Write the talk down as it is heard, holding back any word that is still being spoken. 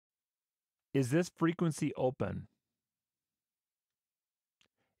Is this frequency open?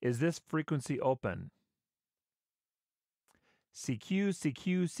 Is this frequency open? CQ,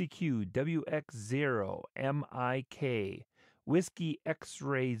 CQ, CQ, WX0, MIK, Whiskey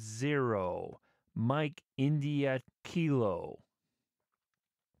X-Ray 0, Mike India Kilo.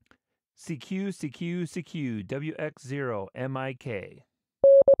 CQ, CQ, CQ, WX0, MIK.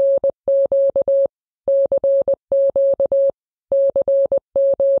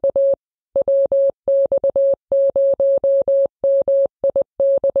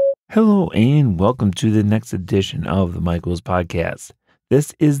 Hello and welcome to the next edition of the Michael's Podcast.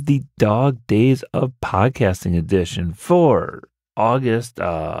 This is the Dog Days of Podcasting edition for August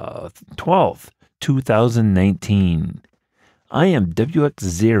 12th, 2019. I am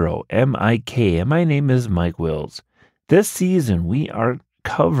WX0MIK and my name is Mike Wills. This season we are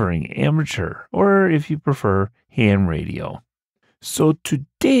covering amateur, or if you prefer, ham radio. So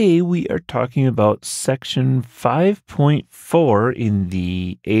today we are talking about section 5.4 in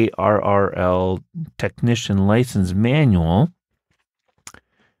the ARRL Technician License Manual.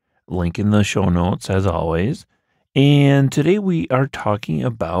 Link in the show notes as always. And today we are talking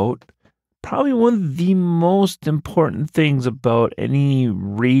about probably one of the most important things about any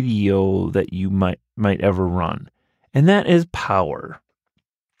radio that you might ever run. And that is power.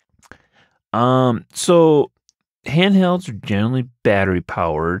 So handhelds are generally battery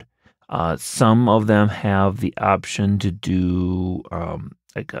powered. Some of them have the option to do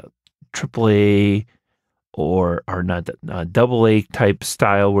like a AAA or not AA type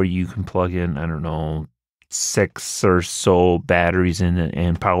style where you can plug in, I don't know, 6 or so batteries in it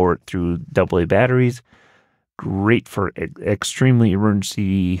and power it through AA batteries. Great for extremely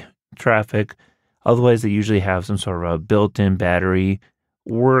emergency traffic. Otherwise, they usually have some sort of a built-in battery.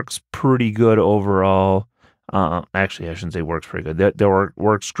 Works pretty good overall. Actually, I shouldn't say works pretty good. That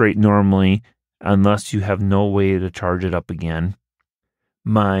works great normally, unless you have no way to charge it up again.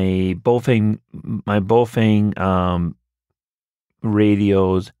 My Bofang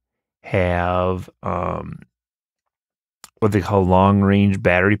radios have what they call long range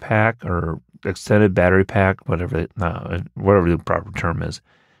battery pack or extended battery pack, whatever the proper term is.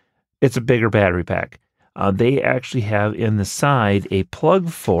 It's a bigger battery pack. They actually have in the side a plug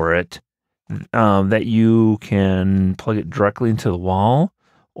for it. That you can plug it directly into the wall,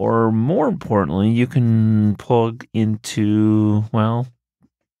 or more importantly, you can plug into, well,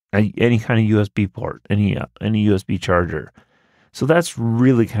 any kind of USB port, any USB charger. So that's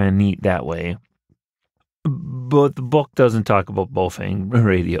really kind of neat that way. But the book doesn't talk about Bofang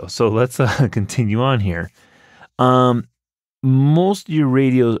radio, so let's continue on here. Most of your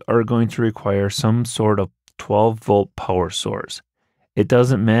radios are going to require some sort of 12-volt power source. It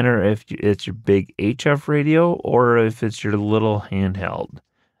doesn't matter if it's your big HF radio or if it's your little handheld.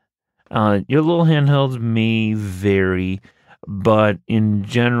 Your little handhelds may vary, but in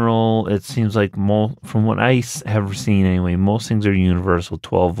general, it seems like from what I have seen anyway, most things are universal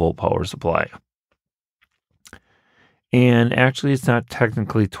 12-volt power supply. And actually, it's not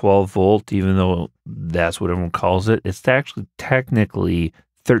technically 12-volt, even though that's what everyone calls it. It's actually technically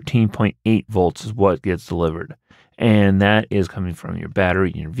 13.8 volts is what gets delivered. And that is coming from your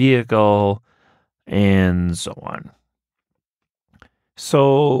battery in your vehicle and so on.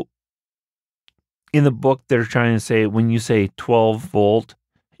 So in the book, they're trying to say when you say 12 volt,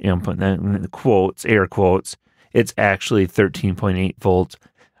 I'm putting that in the quotes, air quotes, it's actually 13.8 volts,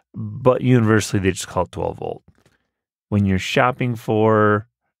 but universally they just call it 12 volt. When you're shopping for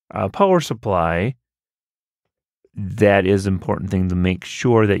a power supply, that is an important thing to make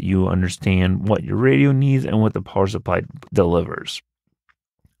sure that you understand what your radio needs and what the power supply delivers.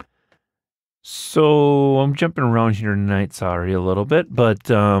 So I'm jumping around here tonight, sorry a little bit, but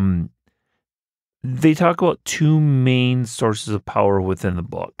they talk about 2 main sources of power within the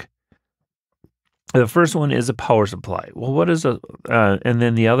book. The first one is a power supply. Well, what is and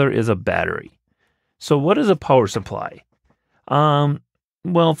then the other is a battery. So what is a power supply?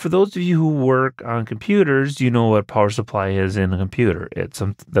 Well, for those of you who work on computers, you know what power supply is in a computer. It's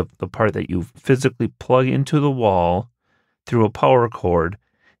the part that you physically plug into the wall through a power cord,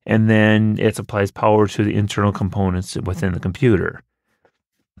 and then it supplies power to the internal components within the computer.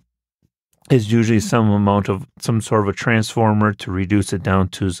 It's usually some sort of a transformer to reduce it down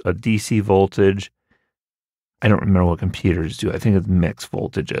to a DC voltage. I don't remember what computers do. I think it's mixed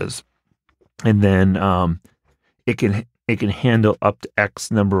voltages. And then it can handle up to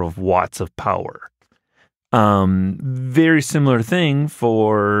X number of watts of power. Very similar thing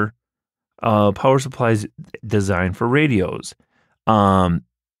for power supplies designed for radios.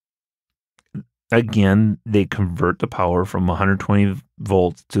 again, they convert the power from 120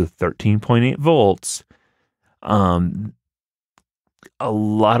 volts to 13.8 volts. A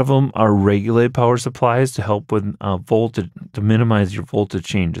lot of them are regulated power supplies to help with voltage, to minimize your voltage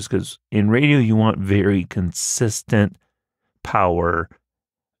changes. Because in radio, you want very consistent power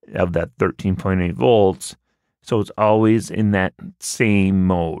of that 13.8 volts. So it's always in that same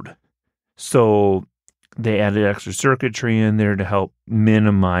mode. So they added extra circuitry in there to help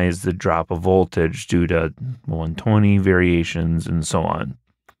minimize the drop of voltage due to 120 variations and so on.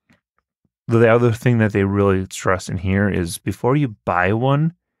 The other thing that they really stress in here is before you buy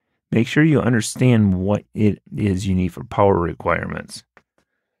one, make sure you understand what it is you need for power requirements.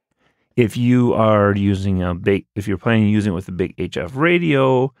 If you are using if you're planning on using it with a big HF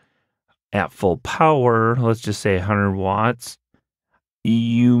radio at full power, let's just say 100 watts,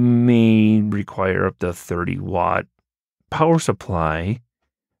 you may require up to 30 watt power supply.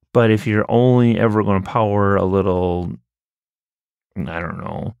 But if you're only ever going to power a little, I don't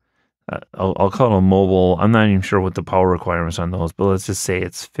know, I'll call it a mobile. I'm not even sure what the power requirements on those, but let's just say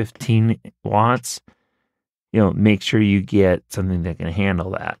it's 15 watts. Make sure you get something that can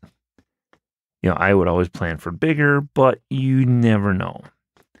handle that. I would always plan for bigger, but you never know.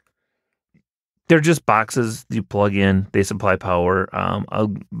 They're just boxes you plug in. They supply power.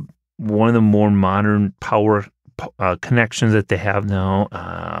 One of the more modern power connections that they have now,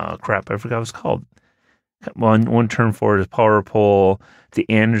 I forgot what it's called. One term for it is power pole, the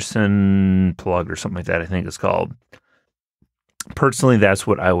Anderson plug or something like that, I think it's called. Personally, that's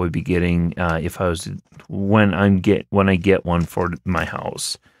what I would be getting when I get one for my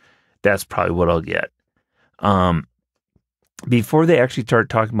house. That's probably what I'll get. Before they actually start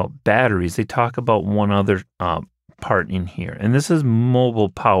talking about batteries, they talk about one other part in here, and this is mobile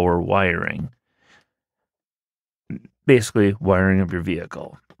power wiring. Basically, wiring up your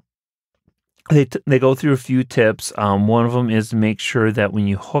vehicle. They go through a few tips. One of them is to make sure that when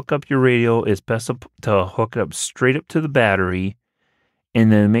you hook up your radio, it's best to hook it up straight up to the battery,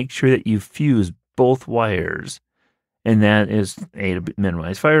 and then make sure that you fuse both wires. And that is to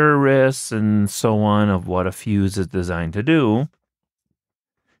minimize fire risks and so on of what a fuse is designed to do.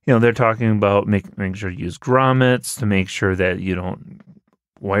 They're talking about making sure you use grommets to make sure that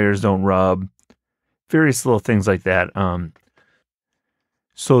wires don't rub. Various little things like that.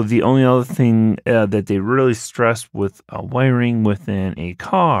 So the only other thing that they really stress with wiring within a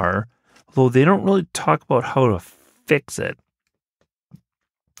car, although they don't really talk about how to fix it,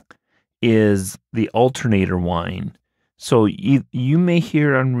 is the alternator whine. So you may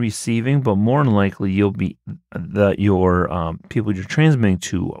hear it on receiving, but more than likely your people you're transmitting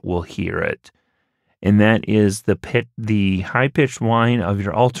to will hear it, and that is the high pitched whine of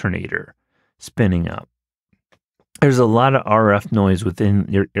your alternator spinning up. There's a lot of RF noise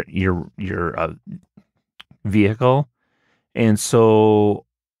within your vehicle, and so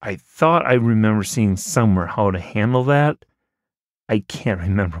I thought I remember seeing somewhere how to handle that. I can't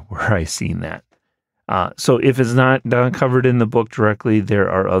remember where I seen that. So if it's not covered in the book directly, there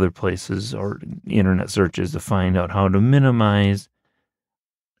are other places or internet searches to find out how to minimize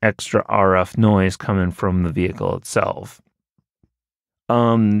extra RF noise coming from the vehicle itself.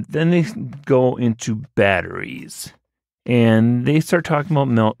 Then they go into batteries, and they start talking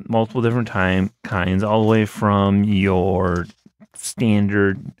about multiple different kinds, all the way from your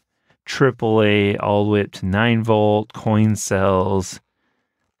standard AAA all the way up to 9-volt coin cells,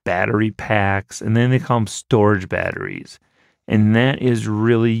 battery packs, and then they call them storage batteries. And that is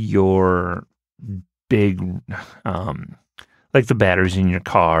really your big, like the batteries in your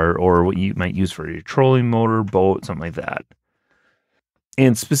car or what you might use for your trolling motor, boat, something like that.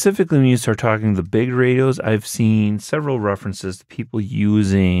 And specifically when you start talking the big radios, I've seen several references to people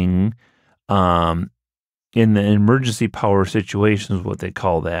using, in the emergency power situations, what they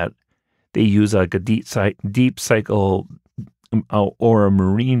call that. They use like a deep cycle or a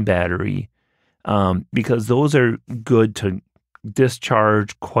marine battery, because those are good to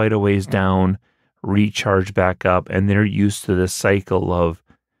discharge quite a ways down, recharge back up, and they're used to this cycle of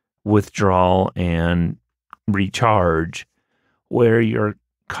withdrawal and recharge, where your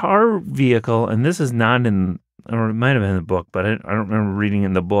car vehicle, and this is not in, or it might have been in the book, but I don't remember reading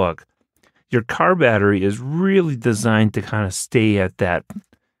in the book, your car battery is really designed to kind of stay at that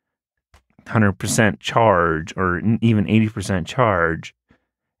 100% charge or even 80% charge,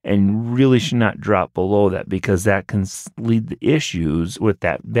 and really should not drop below that, because that can lead to issues with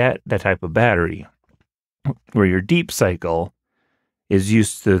that type of battery, where your deep cycle is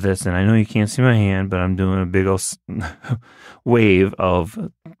used to this. And I know you can't see my hand, but I'm doing a big old wave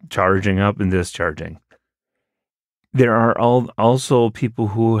of charging up and discharging. There are also people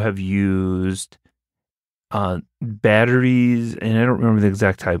who have used batteries, and I don't remember the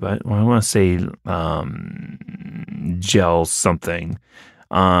exact type. I want to say gel something.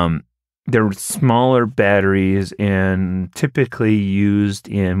 They're smaller batteries and typically used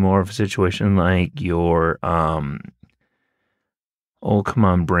in more of a situation like your oh, come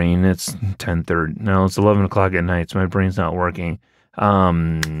on, brain. It's 10:30. No, it's 11 o'clock at night, so my brain's not working.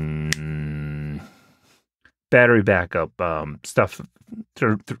 Battery backup stuff,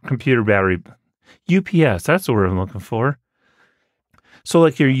 computer battery. UPS, that's the word I'm looking for. So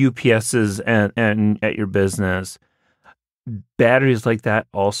like your UPSs and at your business, batteries like that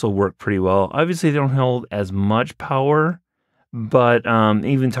also work pretty well. Obviously, they don't hold as much power, but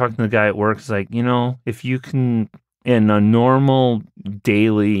even talking to the guy at work, it's like, if you can, in a normal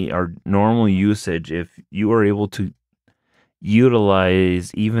daily or normal usage, if you are able to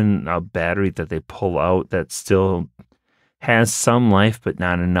utilize even a battery that they pull out that still has some life, but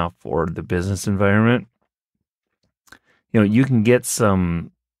not enough for the business environment, you can get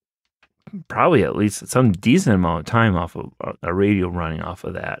probably at least some decent amount of time off of a radio running off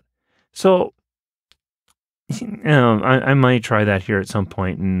of that. So, I might try that here at some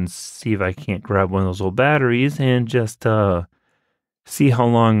point and see if I can't grab one of those old batteries and just see how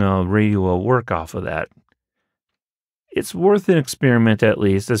long a radio will work off of that. It's worth an experiment at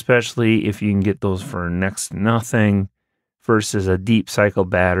least, especially if you can get those for next to nothing versus a deep cycle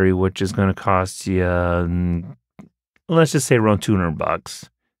battery, which is going to cost you, let's just say around $200.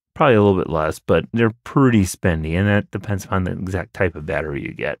 Probably a little bit less, but they're pretty spendy, and that depends on the exact type of battery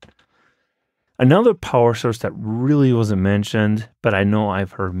you get. Another power source that really wasn't mentioned, but I know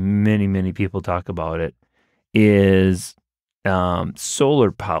I've heard many, many people talk about it, is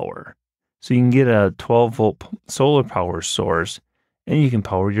solar power. So you can get a 12-volt solar power source, and you can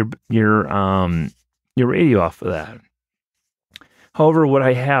power your radio off of that. However, what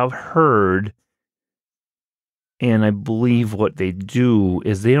I have heard, and I believe what they do,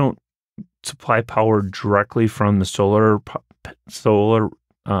 is they don't supply power directly from the solar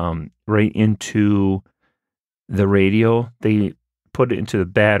right into the radio. They put it into the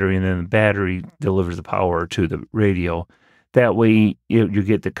battery, and then the battery delivers the power to the radio. That way, you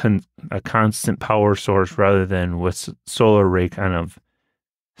get a constant power source rather than with solar array kind of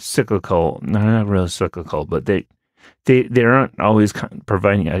cyclical. No, not really cyclical, but they aren't always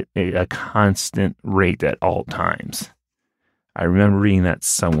providing a constant rate at all times. I remember reading that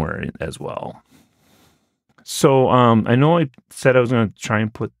somewhere as well. So I know I said I was going to try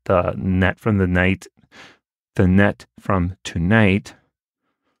and put the net from tonight.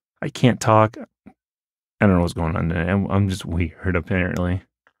 I can't talk. I don't know what's going on today. I'm just weird, apparently.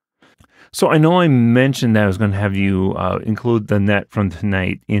 So I know I mentioned that I was going to have you include the net from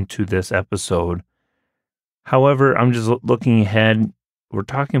tonight into this episode. However, I'm just looking ahead. We're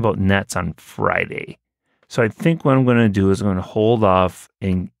talking about nets on Friday. So I think what I'm going to do is I'm going to hold off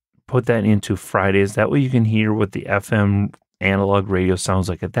and put that into Fridays. That way you can hear what the FM analog radio sounds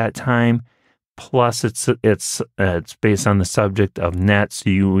like at that time. Plus, it's based on the subject of nets,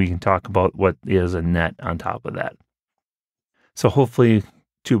 so we can talk about what is a net on top of that. So hopefully,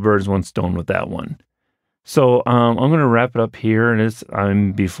 two birds, one stone with that one. So I'm going to wrap it up here.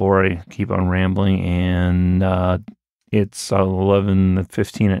 Before I keep on rambling, and it's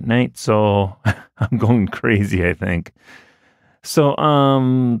 11:15 at night, so I'm going crazy, I think. So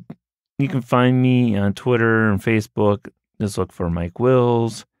you can find me on Twitter and Facebook. Just look for Mike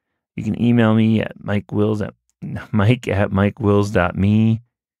Wills. You can email me at mike@mikewills.me.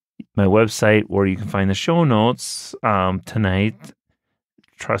 My website, where you can find the show notes tonight.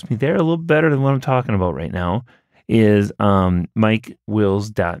 Trust me, they're a little better than what I'm talking about right now. Is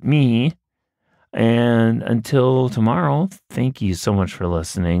mikewills.me. And until tomorrow, thank you so much for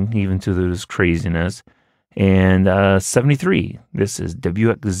listening, even to this craziness. And 73, this is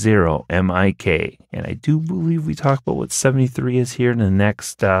WX0MIK. And I do believe we talk about what 73 is here in the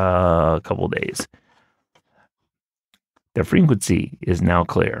next couple days. The frequency is now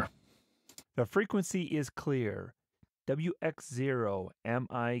clear. The frequency is clear.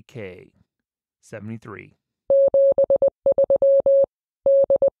 WX0MIK 73.